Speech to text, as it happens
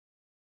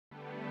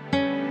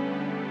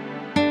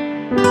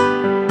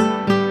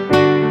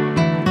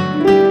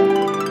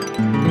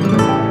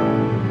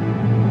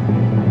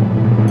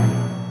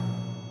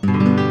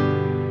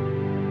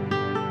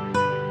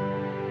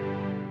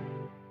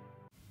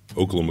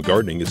Oklahoma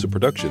Gardening is a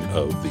production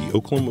of the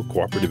Oklahoma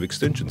Cooperative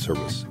Extension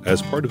Service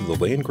as part of the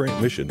land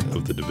grant mission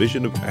of the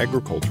Division of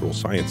Agricultural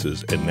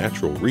Sciences and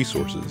Natural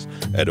Resources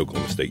at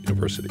Oklahoma State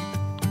University,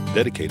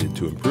 dedicated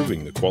to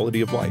improving the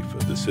quality of life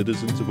of the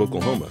citizens of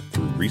Oklahoma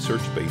through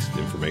research-based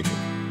information.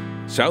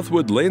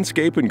 Southwood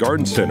Landscape and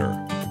Garden Center,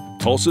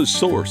 Tulsa's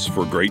source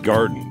for great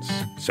gardens,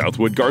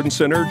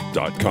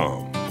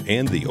 southwoodgardencenter.com.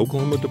 And the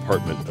Oklahoma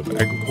Department of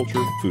Agriculture,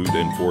 Food,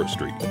 and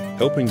Forestry,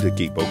 helping to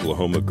keep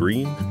Oklahoma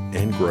green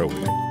and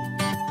growing.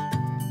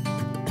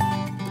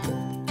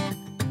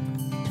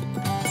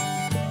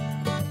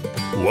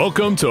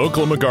 Welcome to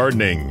Oklahoma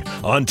Gardening.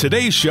 On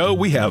today's show,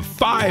 we have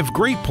 5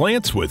 great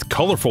plants with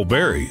colorful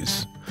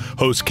berries.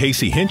 Host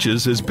Casey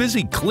Hentges is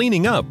busy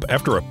cleaning up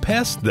after a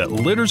pest that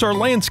litters our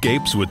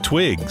landscapes with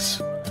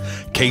twigs.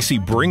 Casey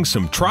brings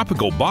some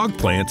tropical bog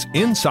plants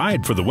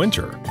inside for the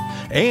winter.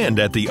 And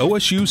at the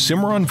OSU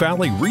Cimarron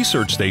Valley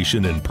Research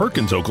Station in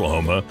Perkins,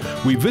 Oklahoma,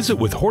 we visit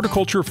with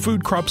horticulture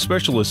food crop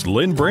specialist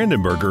Lynn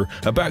Brandenberger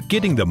about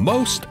getting the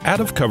most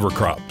out of cover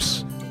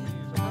crops.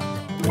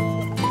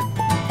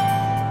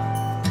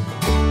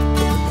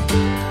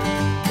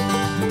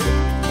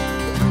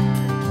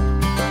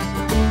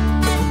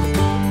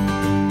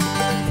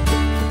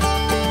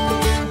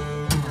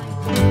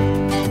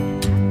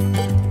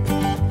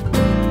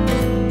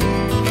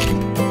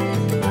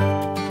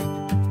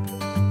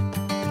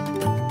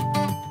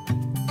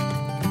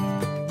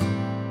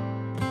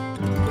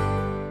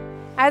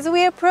 As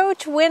we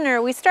approach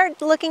winter, we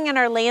start looking at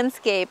our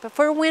landscape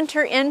for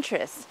winter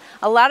interests.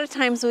 A lot of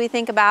times we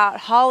think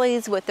about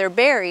hollies with their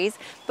berries,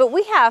 but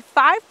we have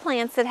 5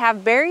 plants that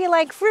have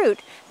berry-like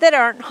fruit that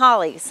aren't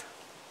hollies.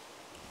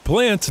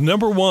 Plant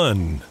number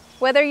 1.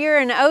 Whether you're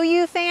an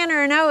OU fan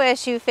or an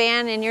OSU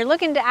fan and you're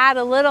looking to add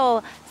a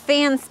little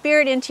fan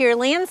spirit into your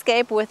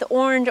landscape with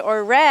orange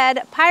or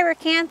red,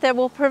 pyracantha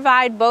will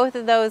provide both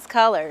of those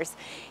colors.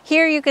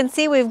 Here you can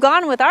see we've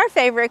gone with our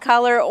favorite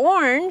color,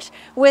 orange,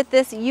 with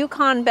this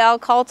Yukon Belle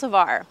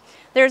cultivar.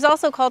 There's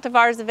also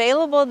cultivars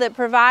available that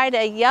provide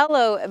a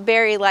yellow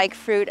berry-like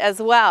fruit as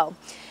well.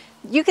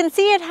 You can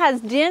see it has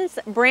dense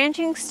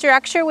branching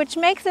structure, which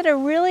makes it a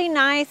really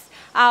nice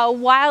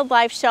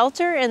wildlife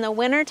shelter in the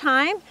winter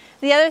time.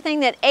 The other thing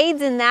that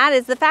aids in that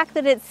is the fact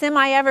that it's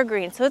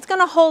semi-evergreen, so it's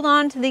going to hold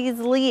on to these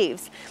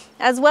leaves.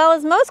 As well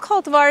as most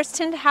cultivars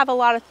tend to have a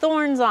lot of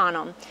thorns on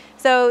them.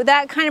 So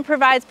that kind of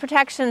provides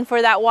protection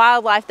for that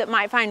wildlife that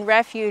might find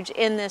refuge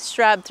in this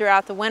shrub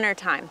throughout the winter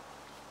time.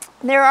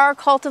 There are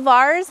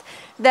cultivars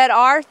that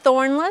are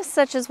thornless,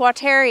 such as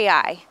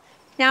Waterii.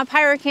 Now,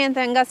 Pyracantha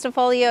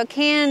angustifolia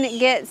can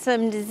get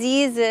some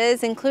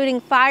diseases, including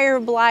fire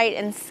blight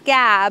and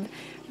scab,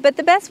 but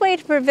the best way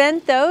to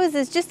prevent those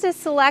is just to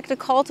select a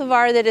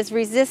cultivar that is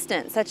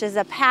resistant, such as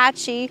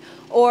Apache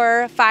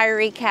or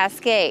Fiery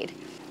Cascade.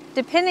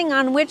 Depending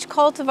on which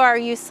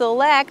cultivar you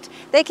select,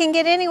 they can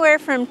get anywhere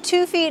from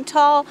 2 feet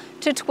tall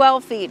to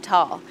 12 feet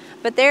tall.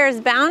 But there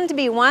is bound to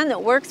be one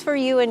that works for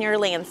you and your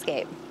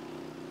landscape.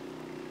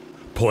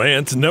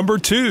 Plant number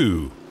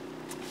 2.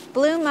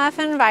 Blue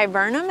Muffin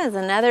viburnum is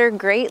another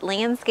great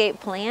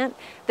landscape plant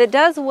that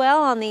does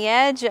well on the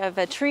edge of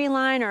a tree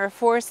line or a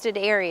forested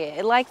area.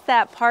 It likes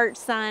that part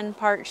sun,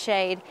 part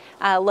shade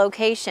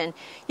location.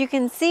 You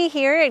can see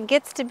here it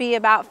gets to be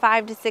about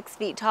 5 to 6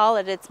 feet tall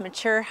at its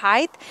mature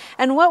height.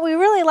 And what we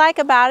really like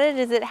about it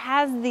is it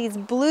has these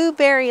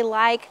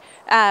blueberry-like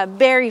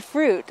berry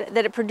fruit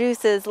that it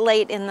produces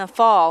late in the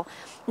fall.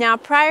 Now,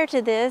 prior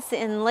to this,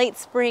 in late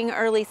spring,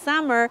 early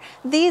summer,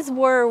 these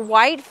were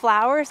white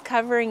flowers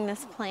covering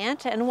this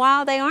plant, and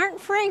while they aren't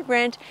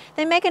fragrant,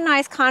 they make a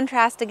nice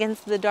contrast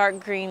against the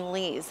dark green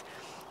leaves.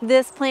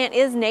 This plant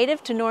is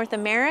native to North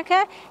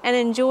America and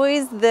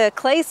enjoys the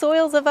clay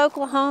soils of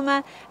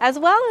Oklahoma, as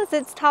well as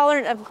it's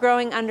tolerant of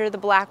growing under the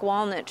black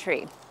walnut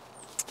tree.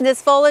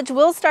 This foliage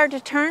will start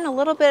to turn a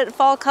little bit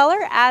fall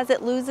color as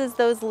it loses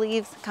those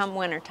leaves come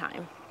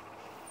wintertime.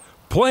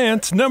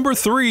 Plant number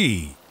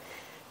 3.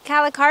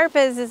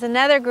 Calicarpus is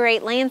another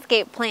great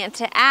landscape plant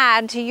to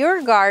add to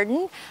your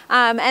garden,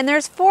 and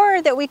there's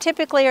 4 that we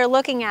typically are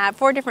looking at,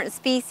 4 different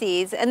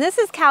species, and this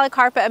is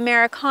Calicarpa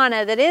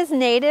americana that is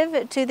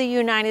native to the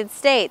United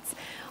States.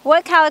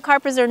 What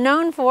Calicarpas are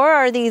known for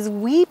are these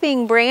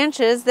weeping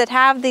branches that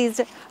have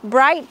these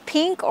bright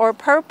pink or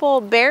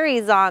purple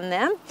berries on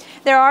them.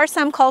 There are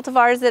some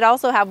cultivars that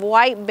also have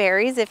white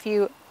berries if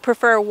you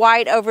prefer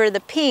white over the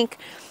pink.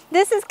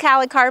 This is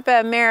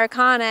Calicarpa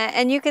americana,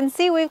 and you can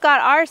see we've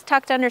got ours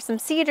tucked under some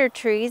cedar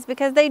trees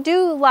because they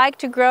do like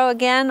to grow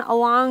again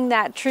along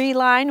that tree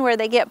line where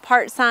they get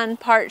part sun,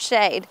 part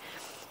shade.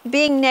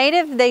 Being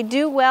native, they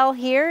do well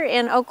here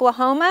in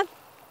Oklahoma,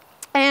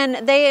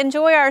 and they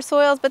enjoy our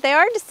soils, but they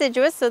are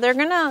deciduous, so they're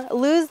going to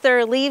lose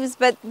their leaves,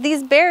 but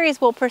these berries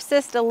will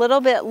persist a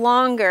little bit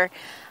longer.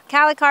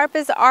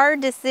 Calicarpus are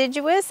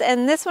deciduous,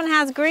 and this one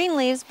has green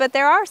leaves, but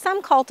there are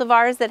some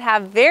cultivars that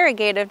have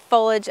variegated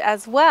foliage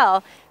as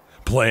well.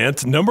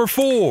 Plant number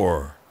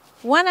 4.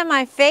 One of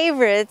my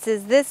favorites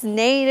is this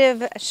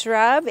native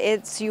shrub.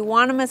 It's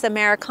Euonymus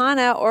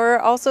americana, or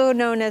also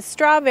known as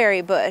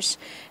strawberry bush.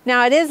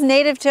 Now, it is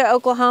native to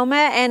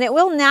Oklahoma, and it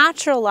will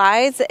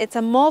naturalize. It's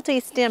a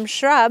multi-stem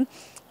shrub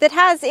that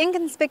has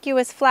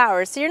inconspicuous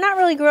flowers. So you're not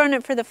really growing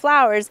it for the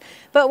flowers,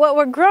 but what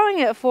we're growing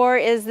it for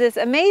is this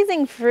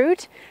amazing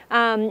fruit.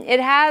 It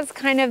has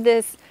kind of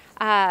this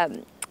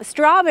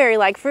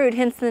strawberry-like fruit,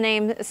 hence the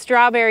name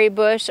strawberry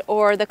bush,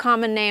 or the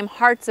common name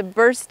hearts of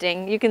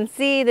bursting. You can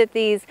see that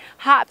these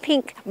hot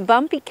pink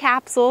bumpy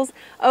capsules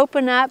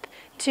open up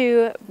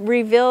to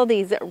reveal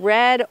these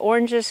red,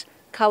 orangish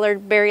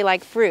colored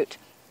berry-like fruit.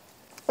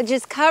 It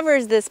just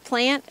covers this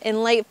plant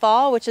in late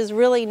fall, which is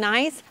really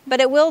nice,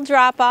 but it will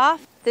drop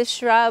off. This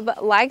shrub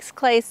likes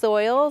clay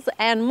soils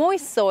and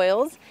moist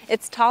soils.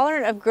 It's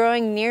tolerant of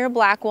growing near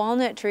black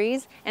walnut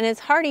trees and is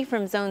hardy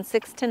from zone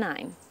 6 to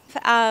 9.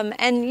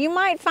 And you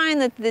might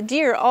find that the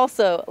deer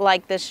also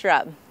like this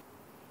shrub.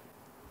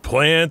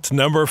 Plant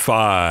number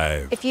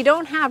 5. If you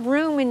don't have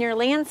room in your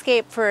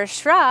landscape for a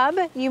shrub,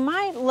 you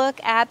might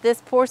look at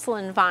this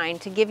porcelain vine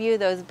to give you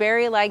those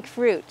berry-like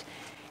fruit.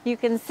 You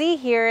can see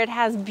here it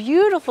has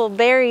beautiful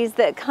berries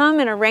that come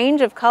in a range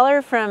of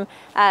color from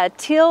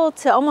teal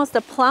to almost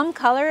a plum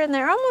color, and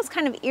they're almost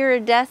kind of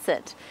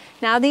iridescent.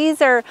 Now,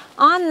 these are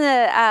on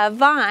the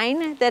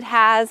vine that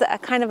has a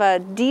kind of a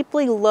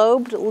deeply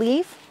lobed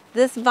leaf.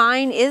 This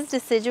vine is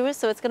deciduous,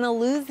 so it's going to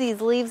lose these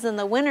leaves in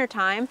the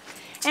wintertime.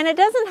 And it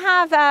doesn't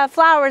have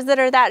flowers that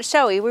are that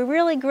showy. We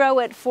really grow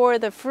it for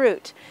the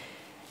fruit.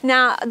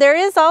 Now, there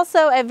is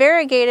also a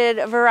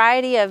variegated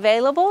variety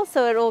available,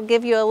 so it will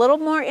give you a little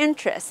more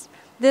interest.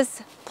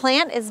 This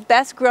plant is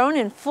best grown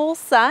in full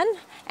sun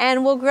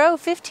and will grow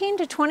 15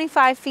 to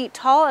 25 feet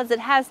tall, as it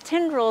has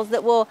tendrils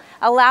that will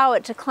allow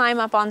it to climb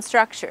up on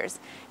structures.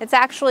 It's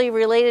actually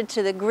related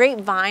to the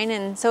grapevine,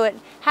 and so it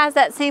has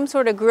that same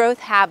sort of growth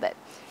habit.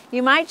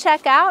 You might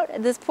check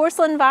out this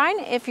porcelain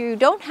vine if you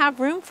don't have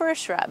room for a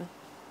shrub.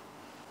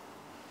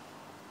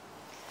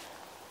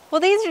 Well,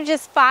 these are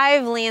just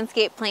 5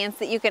 landscape plants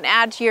that you can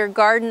add to your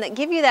garden that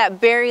give you that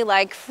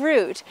berry-like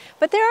fruit.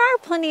 But there are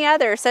plenty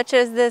others, such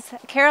as this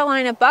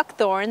Carolina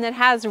buckthorn that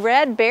has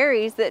red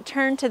berries that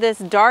turn to this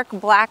dark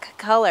black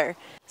color.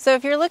 So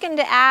if you're looking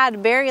to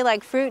add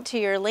berry-like fruit to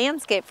your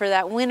landscape for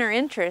that winter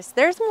interest,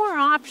 there's more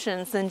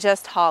options than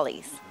just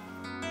hollies.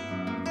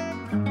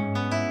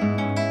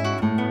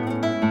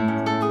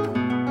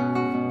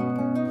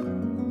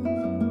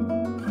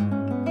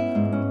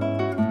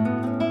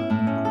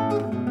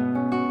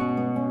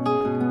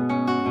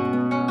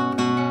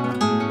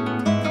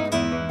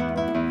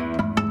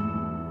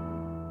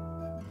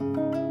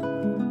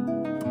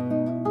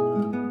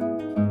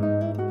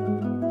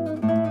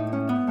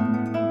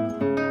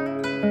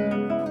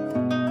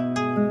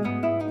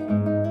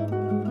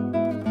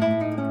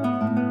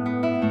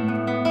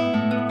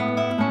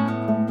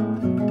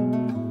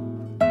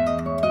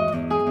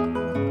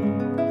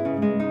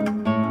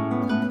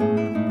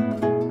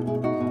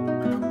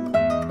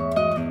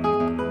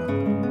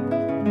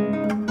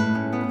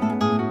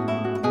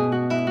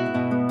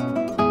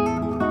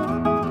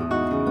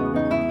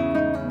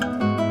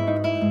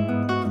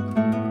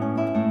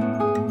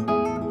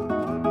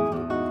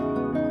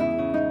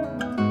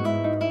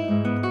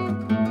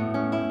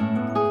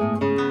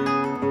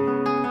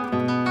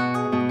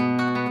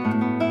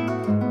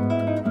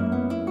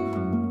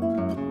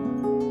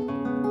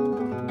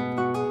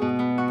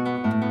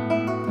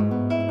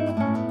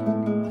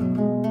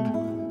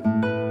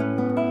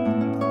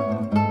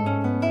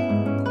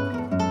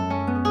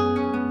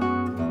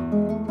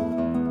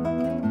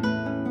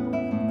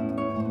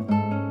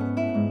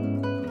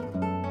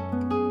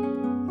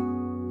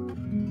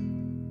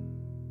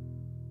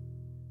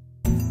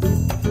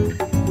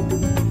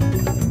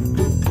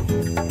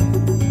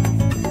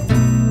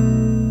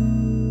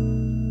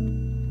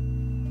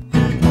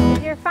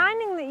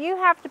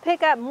 Have to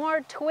pick up more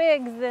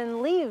twigs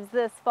than leaves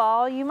this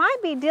fall, you might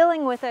be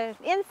dealing with an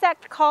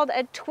insect called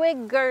a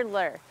twig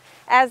girdler.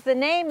 As the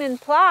name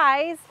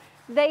implies,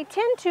 they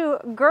tend to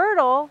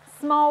girdle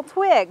small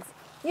twigs,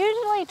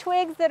 usually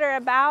twigs that are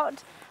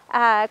about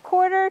a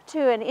quarter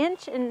to an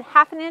inch and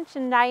half an inch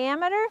in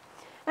diameter.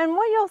 And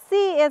what you'll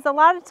see is a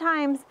lot of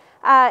times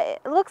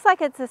it looks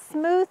like it's a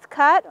smooth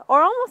cut,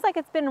 or almost like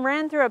it's been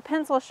ran through a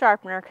pencil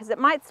sharpener, because it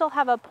might still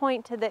have a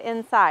point to the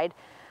inside.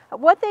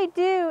 What they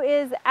do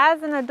is,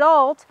 as an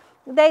adult,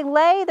 they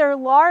lay their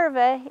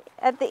larvae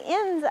at the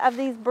ends of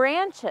these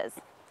branches.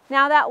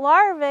 Now, that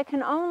larva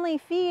can only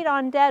feed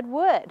on dead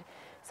wood.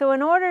 So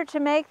in order to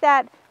make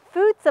that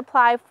food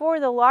supply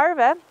for the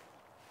larva,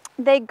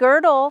 they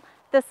girdle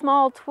the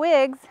small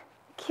twigs,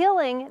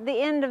 killing the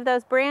end of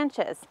those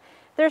branches.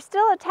 They're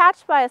still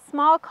attached by a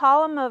small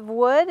column of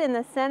wood in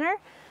the center,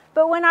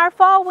 but when our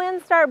fall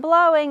winds start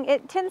blowing,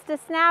 it tends to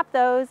snap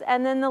those,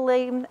 and then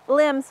the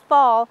limbs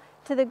fall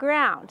to the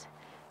ground.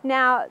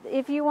 Now,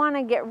 if you want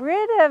to get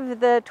rid of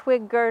the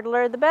twig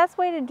girdler, the best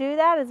way to do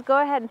that is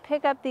go ahead and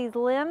pick up these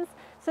limbs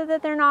so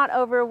that they're not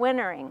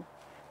overwintering.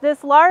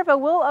 This larva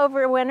will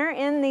overwinter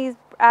in these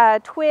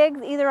twigs,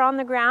 either on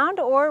the ground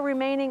or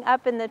remaining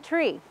up in the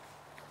tree.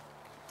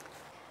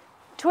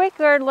 Twig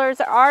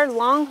girdlers are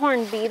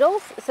longhorn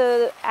beetles,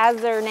 so as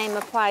their name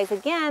applies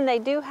again, they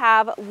do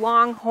have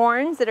long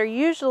horns that are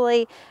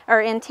usually, or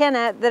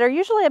antennae, that are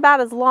usually about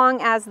as long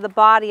as the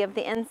body of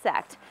the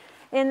insect.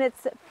 In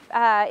its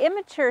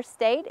immature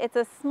state, it's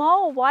a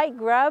small white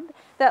grub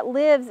that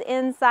lives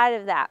inside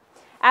of that.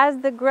 As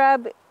the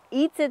grub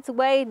eats its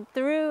way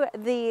through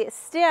the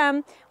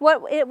stem,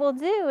 what it will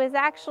do is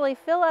actually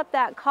fill up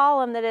that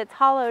column that it's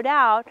hollowed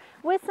out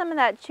with some of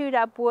that chewed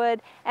up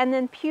wood, and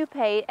then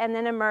pupate and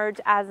then emerge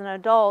as an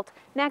adult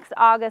next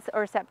August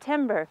or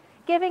September,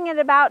 giving it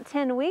about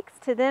 10 weeks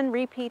to then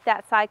repeat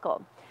that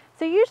cycle.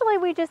 So usually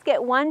we just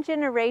get one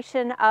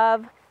generation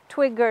of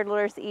twig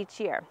girdlers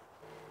each year.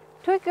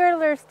 Twig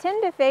girdlers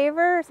tend to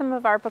favor some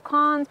of our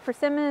pecans,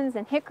 persimmons,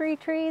 and hickory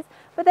trees,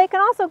 but they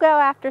can also go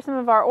after some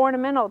of our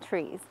ornamental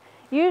trees.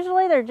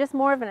 Usually they're just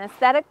more of an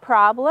aesthetic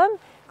problem,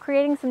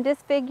 creating some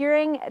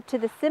disfiguring to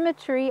the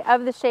symmetry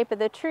of the shape of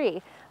the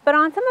tree. But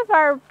on some of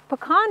our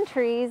pecan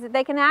trees,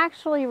 they can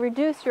actually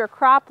reduce your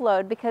crop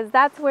load because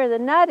that's where the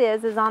nut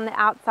is on the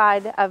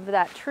outside of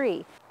that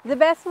tree. The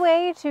best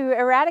way to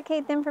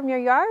eradicate them from your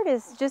yard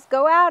is just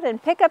go out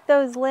and pick up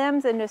those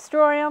limbs and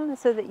destroy them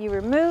so that you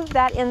remove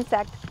that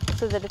insect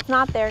so that it's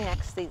not there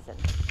next season.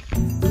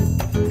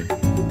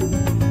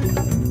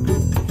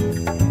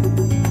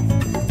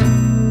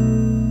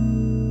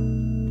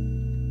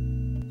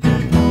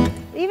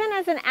 Even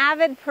as an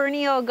avid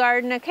perennial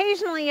garden,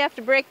 occasionally you have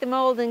to break the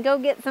mold and go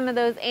get some of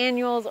those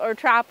annuals or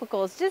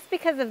tropicals just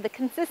because of the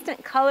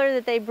consistent color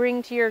that they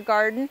bring to your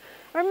garden,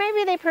 or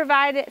maybe they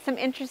provide some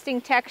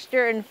interesting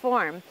texture and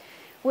form.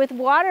 With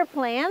water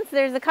plants,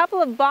 there's a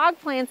couple of bog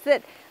plants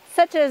that,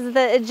 such as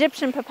the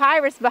Egyptian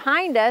papyrus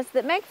behind us,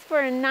 that makes for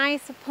a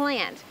nice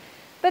plant.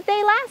 But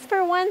they last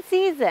for one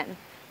season.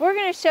 We're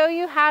going to show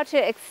you how to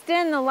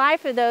extend the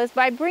life of those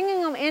by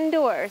bringing them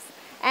indoors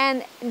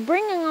and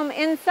bringing them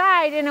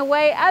inside in a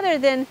way other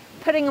than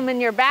putting them in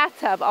your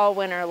bathtub all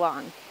winter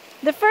long.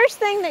 The first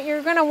thing that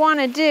you're going to want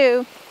to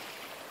do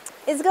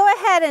is go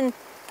ahead and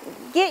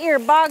get your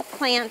bog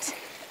plant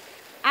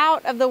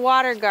out of the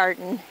water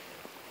garden.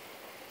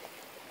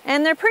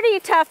 And they're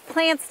pretty tough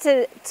plants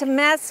to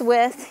mess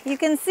with. You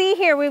can see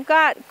here we've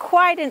got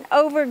quite an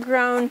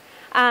overgrown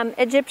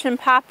Egyptian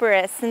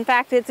papyrus. In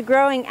fact, it's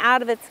growing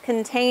out of its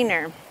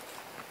container.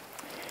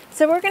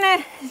 So we're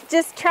going to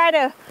just try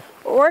to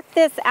work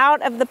this out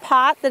of the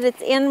pot that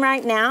it's in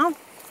right now.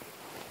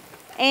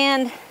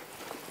 And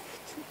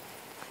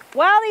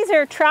while these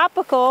are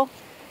tropical,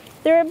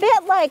 they're a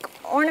bit like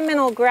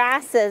ornamental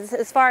grasses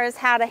as far as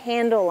how to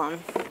handle them.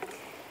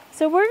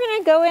 So we're going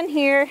to go in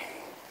here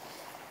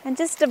and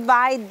just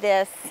divide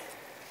this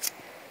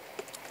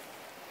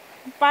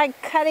by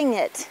cutting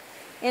it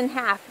in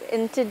half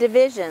into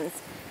divisions.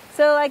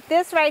 So like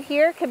this right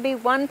here could be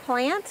one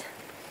plant.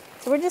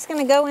 So we're just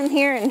going to go in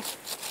here and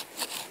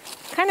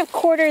kind of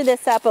quarter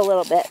this up a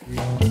little bit.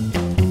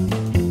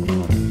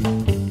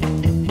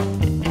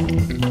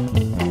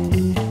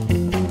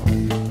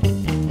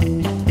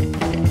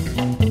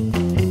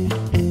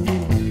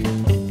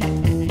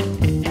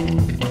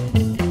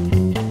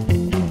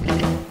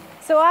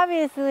 So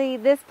obviously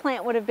this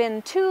plant would have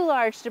been too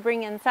large to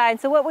bring inside.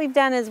 So what we've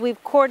done is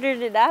we've quartered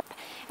it up,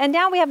 and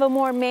now we have a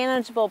more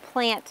manageable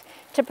plant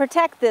to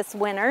protect this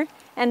winter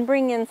and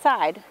bring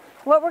inside.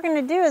 What we're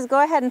going to do is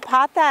go ahead and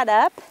pot that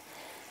up.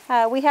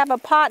 We have a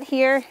pot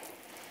here.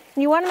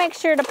 You want to make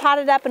sure to pot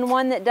it up in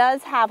one that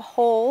does have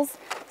holes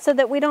so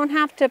that we don't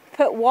have to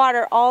put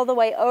water all the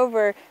way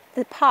over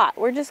the pot.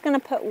 We're just going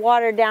to put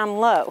water down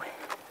low.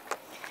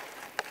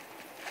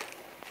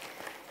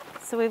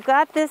 So we've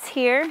got this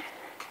here.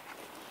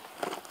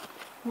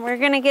 We're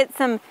going to get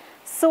some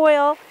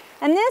soil,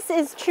 and this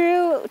is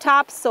true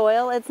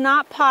topsoil. It's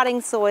not potting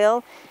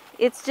soil.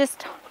 It's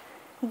just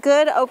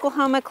good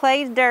Oklahoma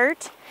clay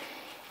dirt.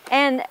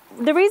 And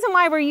the reason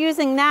why we're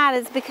using that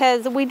is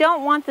because we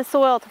don't want the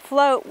soil to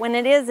float when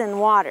it is in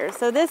water.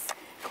 So this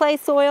clay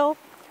soil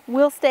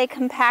will stay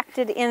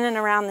compacted in and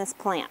around this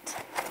plant.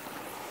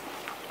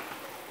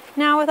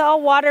 Now with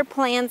all water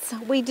plants,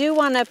 we do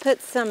want to put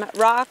some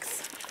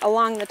rocks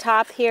along the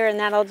top here, and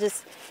that'll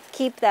just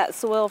keep that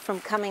soil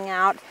from coming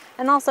out,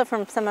 and also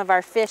from some of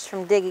our fish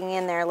from digging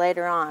in there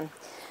later on.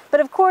 But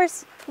of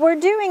course, we're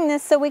doing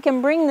this so we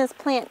can bring this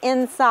plant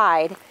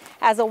inside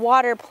as a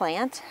water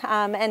plant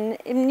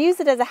and use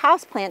it as a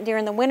house plant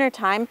during the winter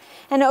time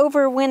and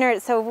overwinter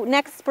it so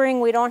next spring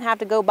we don't have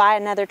to go buy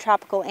another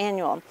tropical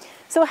annual.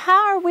 So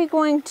how are we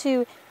going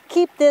to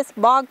keep this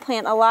bog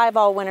plant alive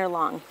all winter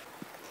long?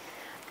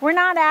 We're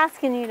not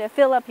asking you to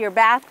fill up your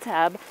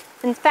bathtub.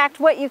 In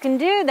fact, what you can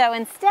do though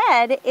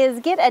instead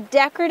is get a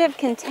decorative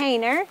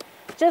container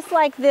just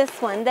like this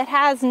one that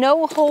has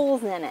no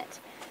holes in it.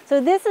 So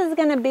this is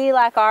going to be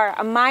like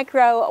our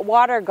micro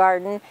water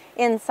garden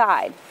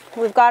inside.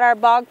 We've got our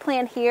bog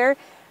plant here.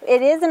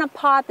 It is in a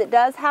pot that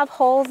does have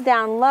holes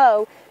down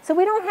low, so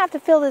we don't have to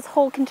fill this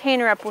whole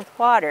container up with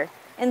water.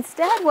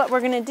 Instead, what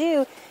we're going to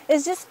do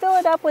is just fill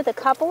it up with a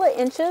couple of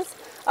inches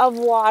of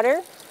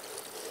water,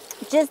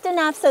 just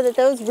enough so that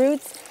those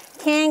roots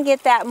can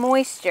get that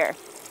moisture.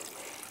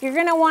 You're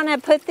going to want to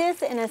put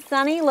this in a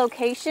sunny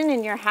location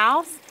in your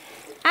house.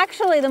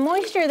 Actually, the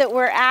moisture that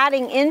we're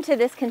adding into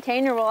this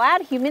container will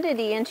add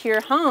humidity into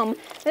your home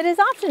that is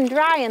often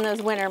dry in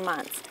those winter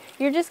months.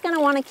 You're just going to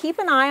want to keep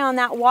an eye on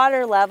that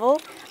water level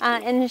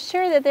and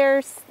ensure that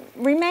there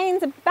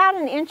remains about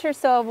an inch or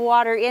so of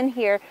water in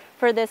here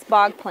for this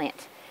bog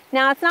plant.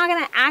 Now, it's not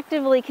going to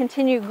actively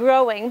continue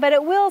growing, but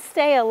it will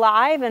stay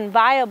alive and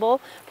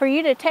viable for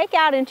you to take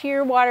out into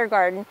your water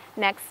garden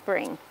next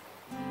spring.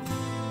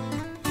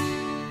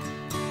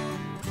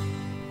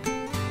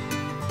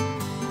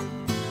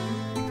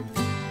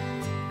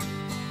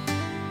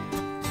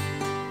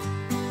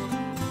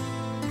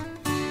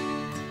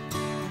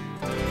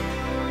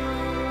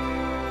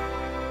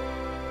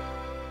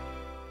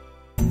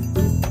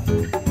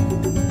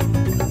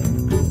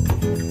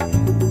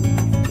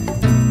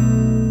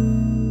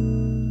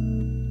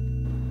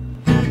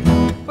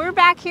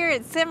 Here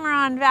at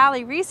Cimarron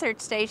Valley Research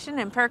Station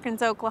in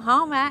Perkins,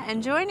 Oklahoma,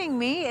 and joining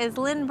me is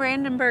Lynn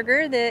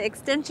Brandenberger, the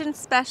Extension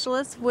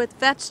Specialist with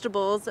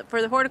Vegetables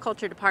for the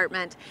Horticulture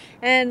Department.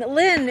 And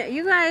Lynn,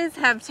 you guys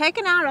have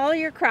taken out all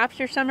your crops,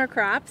 your summer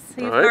crops,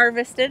 you've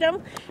harvested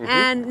them,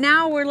 and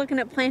now we're looking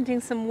at planting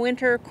some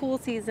winter, cool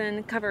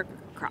season cover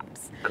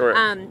crops.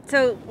 Correct.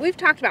 So we've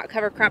talked about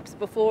cover crops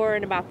before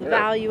and about the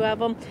value of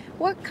them.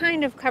 What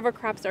kind of cover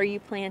crops are you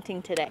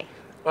planting today?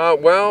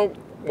 Well,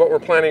 what we're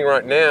planting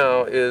right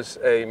now is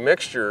a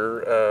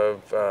mixture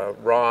of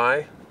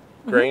rye,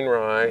 grain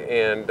rye,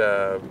 and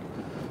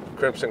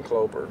crimson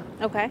clover.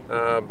 Okay.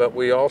 But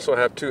we also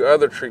have two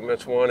other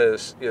treatments. One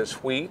is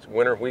wheat,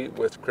 winter wheat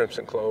with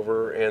crimson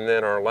clover, and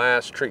then our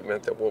last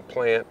treatment that we'll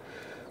plant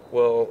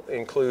will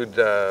include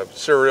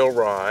cereal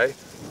rye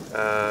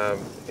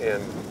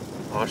and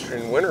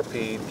Austrian winter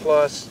pea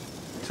plus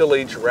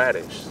tillage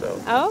radish.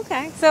 So. Oh,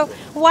 okay. So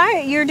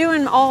why you're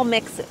doing all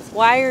mixes?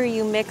 Why are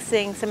you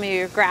mixing some of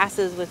your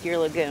grasses with your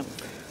legumes?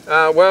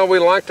 Well, we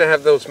like to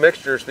have those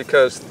mixtures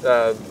because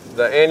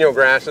the annual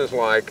grasses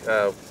like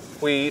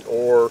wheat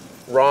or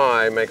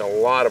rye make a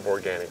lot of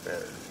organic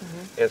matter,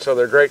 and so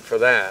they're great for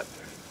that.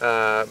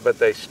 But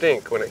they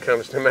stink when it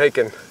comes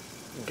to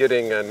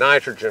getting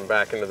nitrogen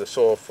back into the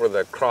soil for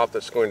the crop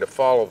that's going to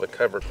follow the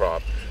cover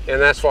crop, and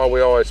that's why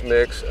we always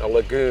mix a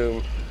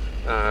legume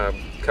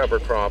cover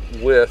crop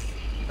with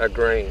a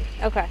grain.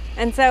 Okay,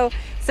 and so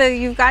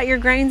you've got your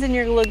grains and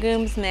your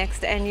legumes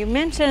mixed, and you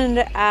mentioned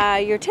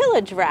your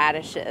tillage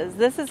radishes.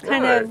 This is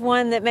kind of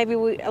one that maybe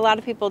a lot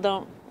of people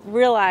don't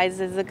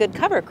realize is a good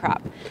cover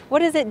crop.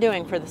 What is it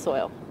doing for the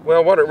soil?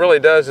 Well, what it really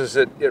does is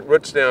it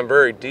roots down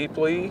very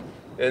deeply,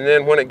 and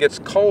then when it gets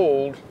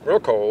cold,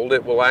 real cold,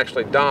 it will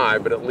actually die,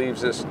 but it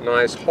leaves this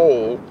nice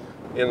hole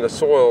in the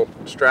soil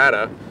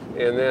strata,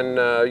 and then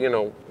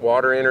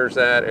water enters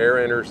that, air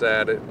enters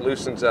that, it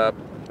loosens up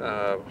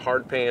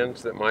hard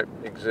pans that might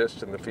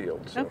exist in the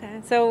field. So.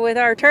 Okay, so with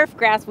our turf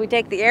grass, we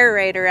take the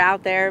aerator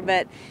out there,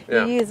 but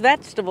you use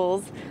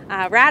vegetables,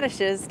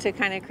 radishes, to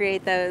kind of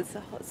create those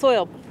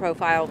soil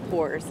profile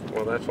pores.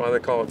 Well, that's why they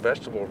call it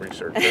vegetable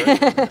research,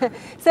 right?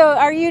 So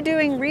are you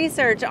doing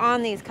research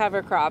on these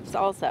cover crops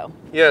also?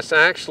 Yes,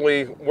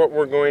 actually, what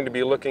we're going to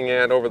be looking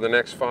at over the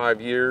next 5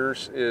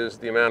 years is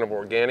the amount of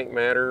organic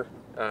matter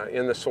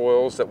in the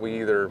soils that we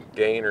either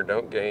gain or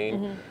don't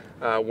gain.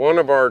 One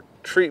of our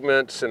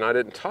treatments, and I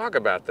didn't talk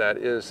about that,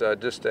 is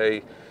just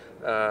a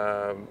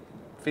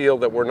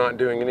field that we're not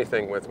doing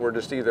anything with. We're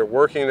just either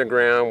working the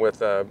ground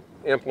with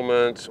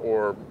implements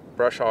or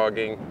brush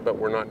hogging, but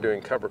we're not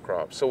doing cover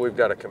crops. So we've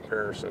got a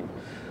comparison.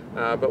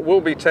 But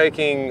we'll be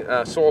taking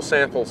soil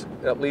samples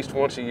at least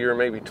once a year,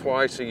 maybe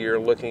twice a year,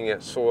 looking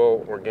at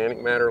soil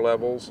organic matter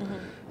levels,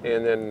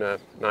 and then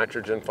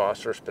nitrogen,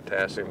 phosphorus,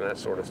 potassium, that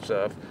sort of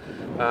stuff.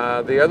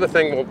 The other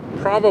thing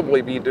we'll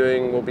probably be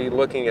doing will be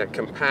looking at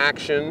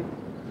compaction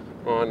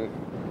on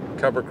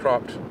cover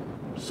cropped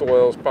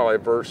soils, probably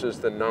versus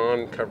the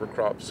non-cover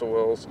crop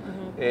soils.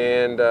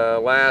 And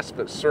last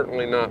but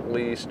certainly not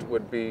least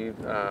would be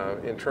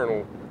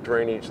internal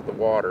drainage of the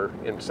water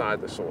inside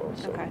the soil.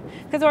 So. Okay,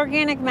 because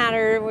organic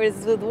matter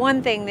was the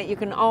one thing that you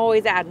can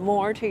always add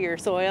more to your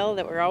soil,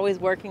 that we're always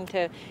working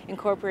to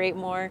incorporate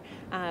more,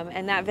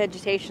 and that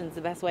vegetation is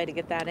the best way to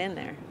get that in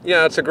there.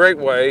 Yeah, it's a great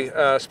way,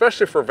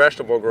 especially for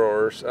vegetable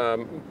growers.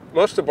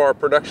 Most of our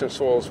production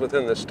soils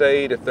within the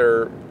state, if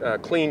they're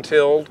clean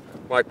tilled,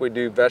 like we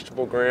do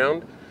vegetable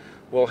ground,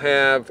 will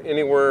have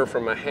anywhere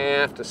from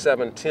 0.5 to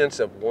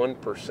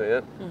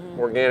 0.7%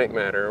 organic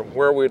matter.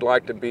 Where we'd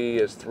like to be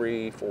is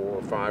 3,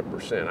 4,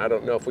 5%. I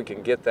don't know if we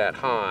can get that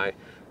high,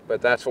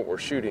 but that's what we're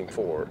shooting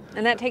for.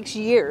 And that takes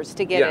years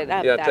to get it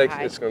up that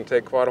high. It's going to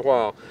take quite a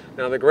while.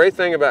 Now the great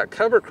thing about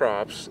cover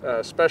crops,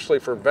 especially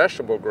for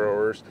vegetable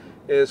growers,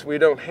 is we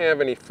don't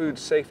have any food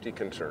safety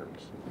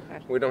concerns.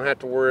 Okay. We don't have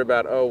to worry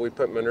about, oh, we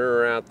put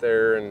manure out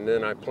there and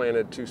then I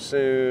planted too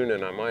soon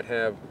and I might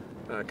have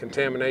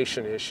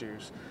contamination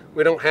issues.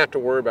 We don't have to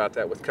worry about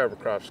that with cover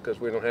crops because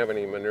we don't have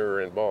any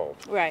manure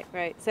involved. Right,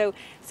 right.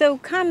 So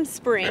come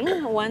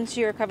spring, once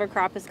your cover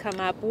crop has come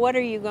up, what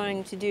are you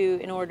going to do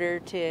in order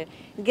to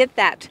get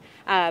that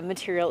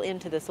material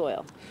into the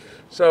soil?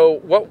 So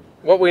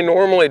what we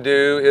normally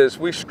do is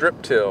we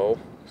strip till,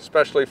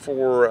 especially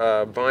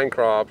for vine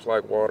crops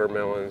like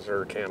watermelons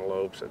or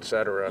cantaloupes,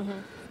 etc.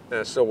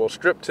 So we'll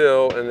strip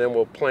till and then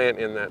we'll plant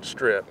in that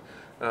strip.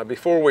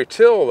 Before we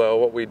till, though,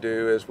 what we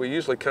do is we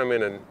usually come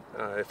in and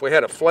if we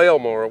had a flail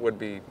mower, it would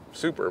be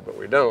super, but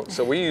we don't.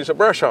 So we use a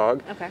brush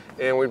hog,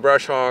 and we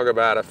brush hog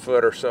about a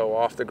foot or so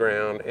off the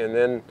ground, and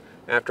then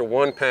after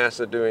one pass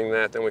of doing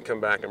that, then we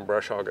come back and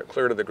brush hog it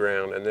clear to the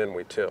ground, and then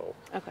we till.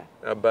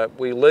 But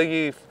we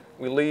leave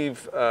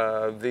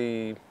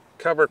the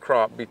cover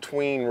crop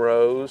between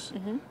rows.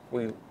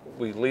 We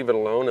leave it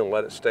alone and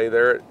let it stay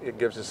there. It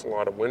gives us a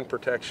lot of wind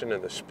protection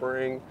in the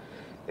spring,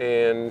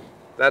 and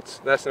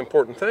that's an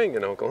important thing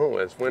in Oklahoma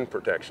is wind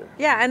protection.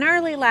 Yeah, and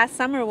early last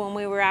summer when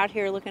we were out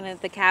here looking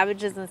at the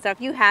cabbages and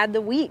stuff, you had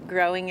the wheat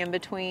growing in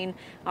between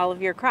all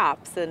of your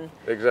crops. And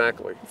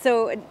exactly.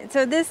 So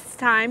this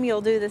time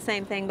you'll do the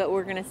same thing, but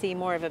we're going to see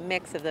more of a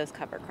mix of those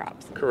cover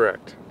crops.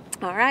 Correct.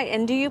 All right,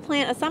 and do you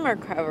plant a summer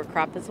cover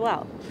crop as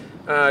well?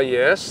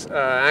 Yes,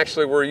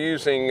 actually we're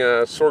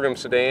using sorghum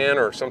sudan,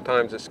 or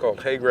sometimes it's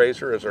called hay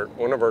grazer as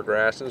one of our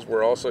grasses.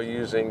 We're also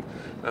using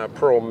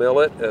pearl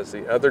millet as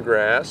the other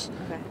grass,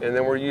 and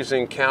then we're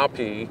using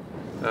cowpea,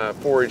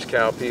 forage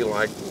cowpea,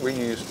 like we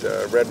used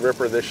red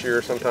ripper this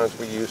year. Sometimes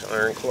we use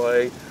iron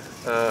clay,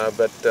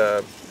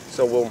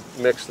 so we'll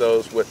mix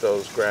those with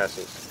those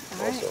grasses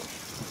also.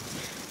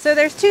 So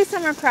there's two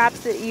summer crops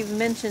that you've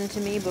mentioned to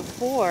me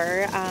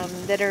before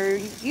that are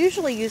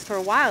usually used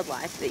for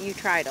wildlife that you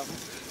tried them.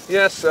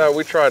 Yes,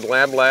 we tried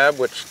lab,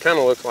 which kind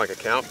of looks like a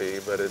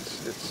cowpea, but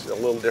it's a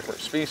little different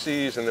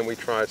species. And then we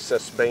tried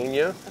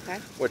sesbania,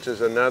 which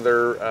is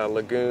another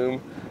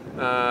legume.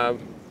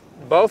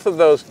 Both of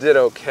those did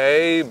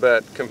okay,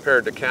 but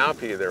compared to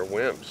cowpea, they're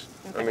wimps.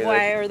 I mean,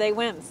 why are they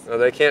wimps?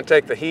 They can't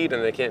take the heat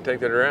and they can't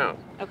take the drought.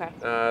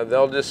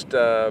 They'll just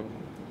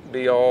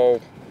be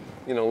all,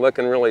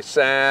 looking really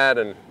sad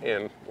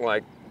and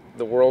like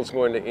the world's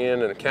going to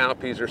end, and the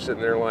cowpeas are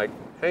sitting there like,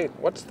 hey,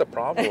 what's the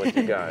problem with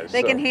you guys?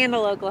 They can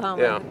handle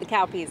Oklahoma, the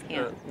cowpeas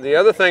can't. The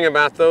other thing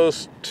about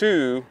those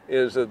two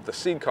is that the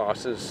seed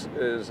cost is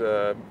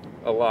a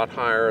lot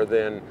higher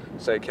than,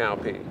 say,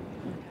 cowpea.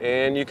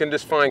 And you can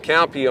just find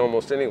cowpea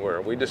almost anywhere.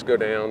 We just go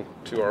down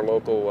to our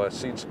local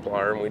seed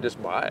supplier and we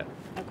just buy it.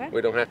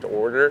 We don't have to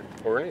order it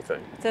or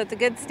anything. So it's a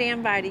good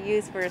standby to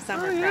use for a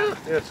summer crop.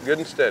 Yeah, it's good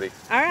and steady.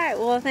 All right,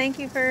 well, thank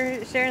you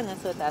for sharing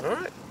this with us. All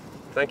right,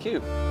 thank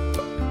you.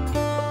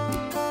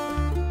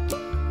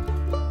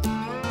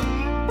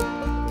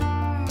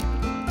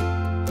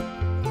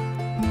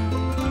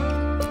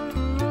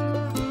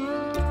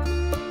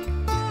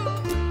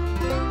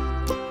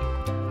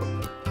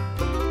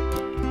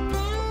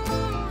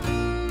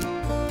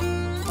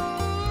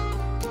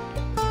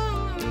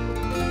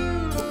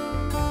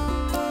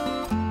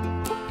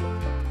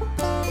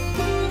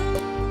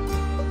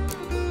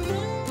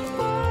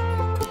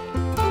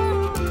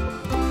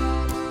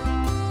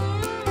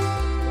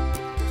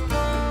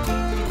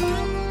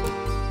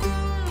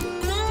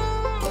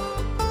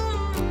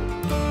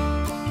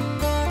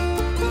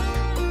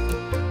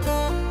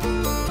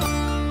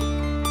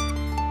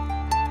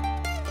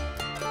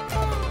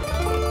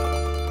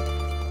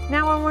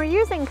 Now when we're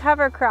using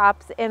cover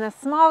crops in a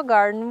small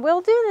garden,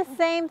 we'll do the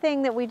same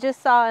thing that we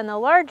just saw in the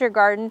larger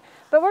garden,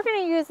 but we're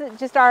going to use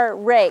just our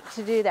rake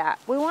to do that.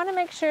 We want to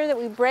make sure that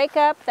we break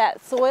up that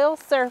soil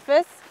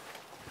surface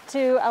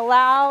to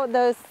allow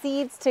those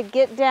seeds to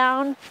get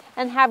down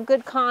and have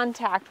good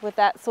contact with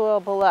that soil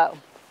below.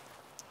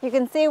 You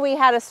can see we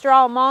had a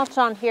straw mulch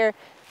on here,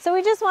 so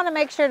we just want to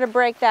make sure to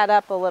break that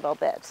up a little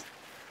bit.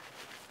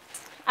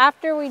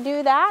 After we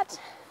do that,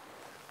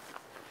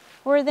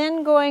 we're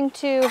then going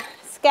to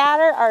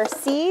scatter our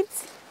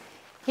seeds.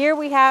 Here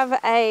we have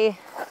a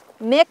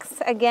mix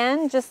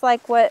again, just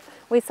like what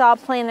we saw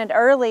planted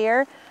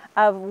earlier,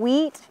 of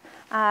wheat,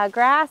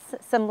 grass,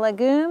 some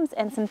legumes,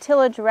 and some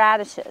tillage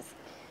radishes.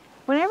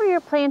 Whenever you're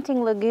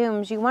planting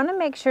legumes, you want to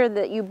make sure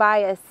that you buy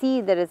a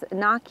seed that is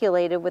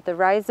inoculated with the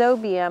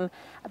rhizobium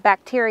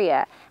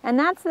bacteria. And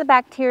that's the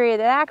bacteria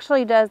that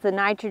actually does the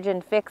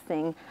nitrogen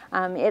fixing.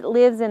 It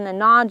lives in the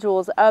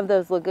nodules of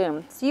those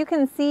legumes. So you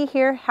can see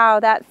here how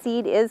that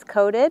seed is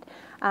coated.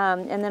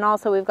 And then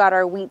also we've got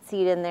our wheat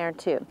seed in there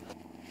too.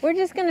 We're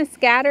just going to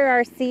scatter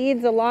our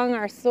seeds along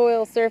our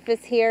soil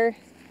surface here.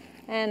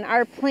 And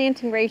our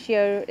planting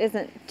ratio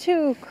isn't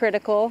too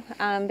critical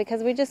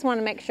because we just want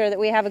to make sure that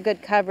we have a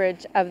good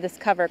coverage of this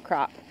cover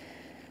crop.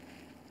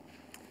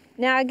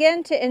 Now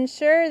again, to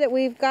ensure that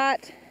we've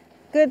got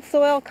good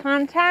soil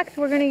contact,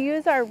 we're going to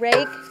use our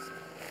rake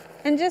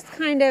and just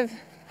kind of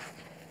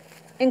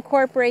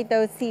incorporate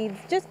those seeds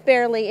just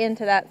barely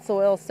into that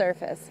soil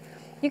surface.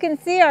 You can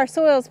see our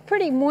soil is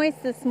pretty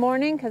moist this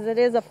morning because it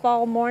is a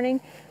fall morning,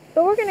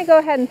 But we're going to go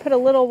ahead and put a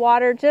little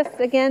water just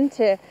again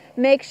to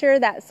make sure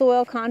that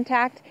soil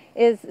contact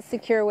is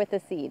secure with the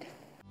seed.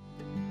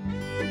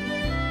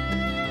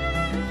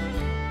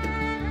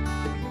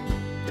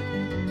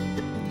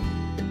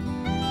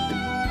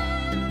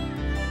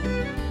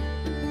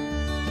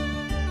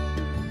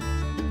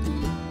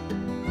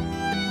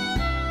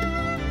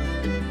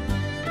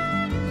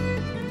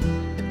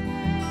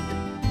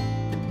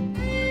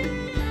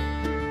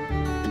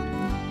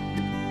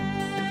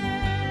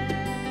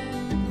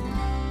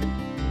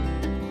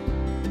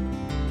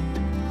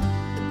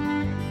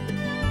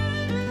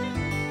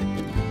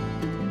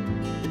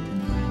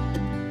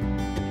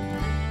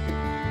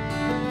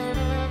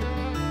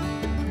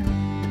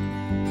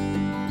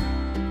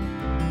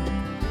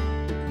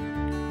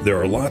 There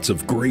are lots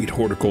of great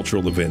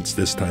horticultural events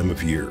this time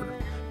of year.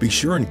 Be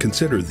sure and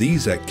consider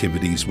these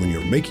activities when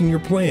you're making your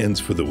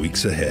plans for the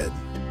weeks ahead.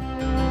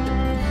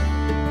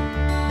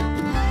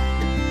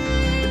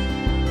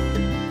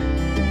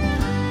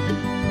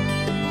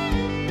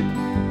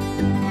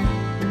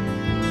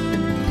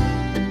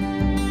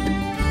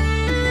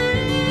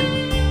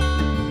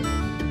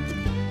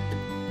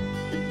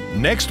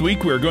 Next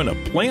week, we're going to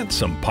plant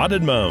some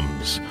potted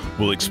mums.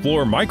 We'll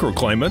explore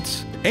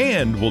microclimates,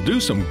 and we'll do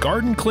some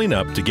garden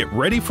cleanup to get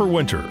ready for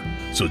winter.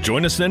 So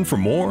join us then for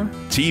more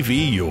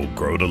TV you'll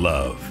grow to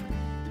love.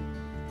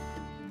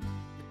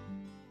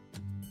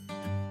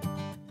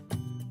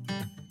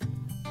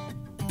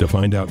 To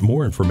find out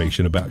more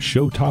information about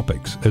show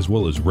topics, as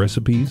well as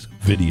recipes,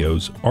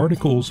 videos,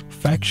 articles,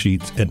 fact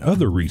sheets, and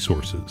other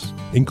resources,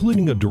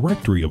 including a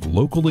directory of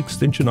local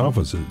extension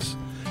offices,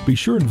 be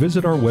sure and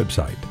visit our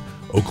website,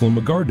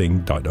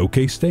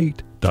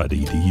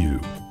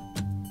 oklahomagardening.okstate.edu.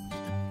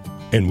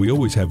 And we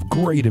always have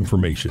great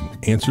information,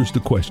 answers to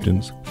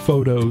questions,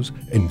 photos,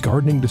 and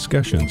gardening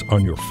discussions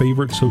on your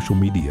favorite social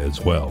media as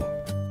well.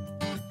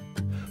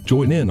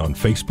 Join in on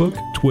Facebook,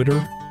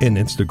 Twitter, and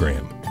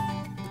Instagram.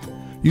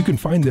 You can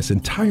find this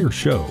entire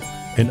show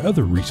and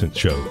other recent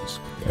shows,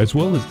 as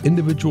well as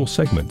individual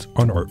segments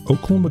on our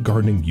Oklahoma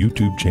Gardening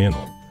YouTube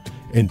channel.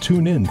 And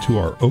tune in to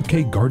our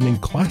OK Gardening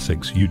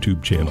Classics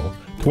YouTube channel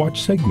to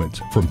watch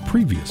segments from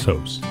previous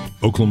hosts.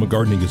 Oklahoma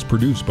Gardening is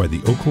produced by the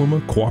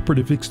Oklahoma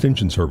Cooperative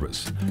Extension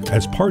Service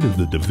as part of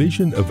the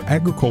Division of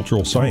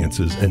Agricultural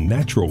Sciences and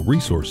Natural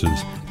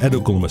Resources at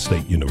Oklahoma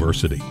State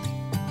University.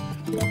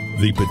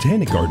 The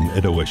Botanic Garden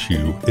at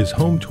OSU is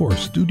home to our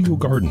studio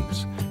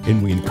gardens,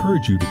 and we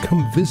encourage you to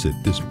come visit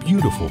this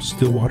beautiful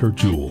Stillwater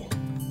jewel.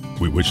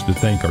 We wish to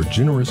thank our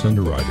generous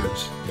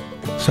underwriters,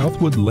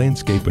 Southwood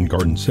Landscape and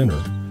Garden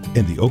Center,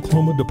 and the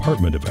Oklahoma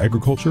Department of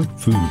Agriculture,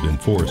 Food,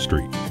 and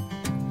Forestry.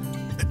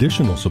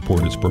 Additional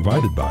support is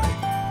provided by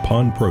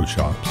Pond Pro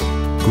Shops,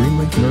 Green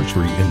Lake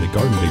Nursery and the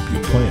Garden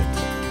Debut Plants,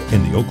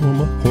 and the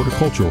Oklahoma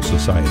Horticultural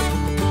Society.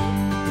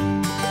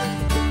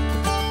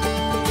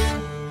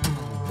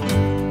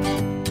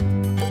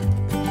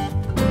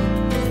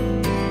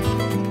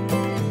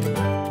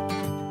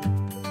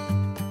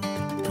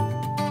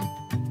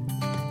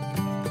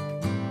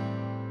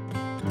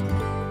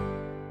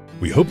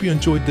 We hope you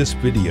enjoyed this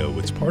video.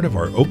 It's part of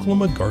our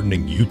Oklahoma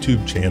Gardening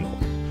YouTube channel.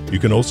 You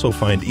can also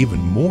find even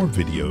more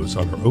videos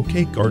on our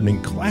OK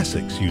Gardening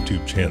Classics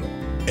YouTube channel.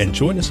 And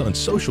join us on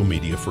social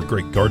media for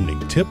great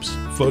gardening tips,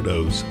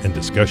 photos, and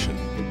discussion.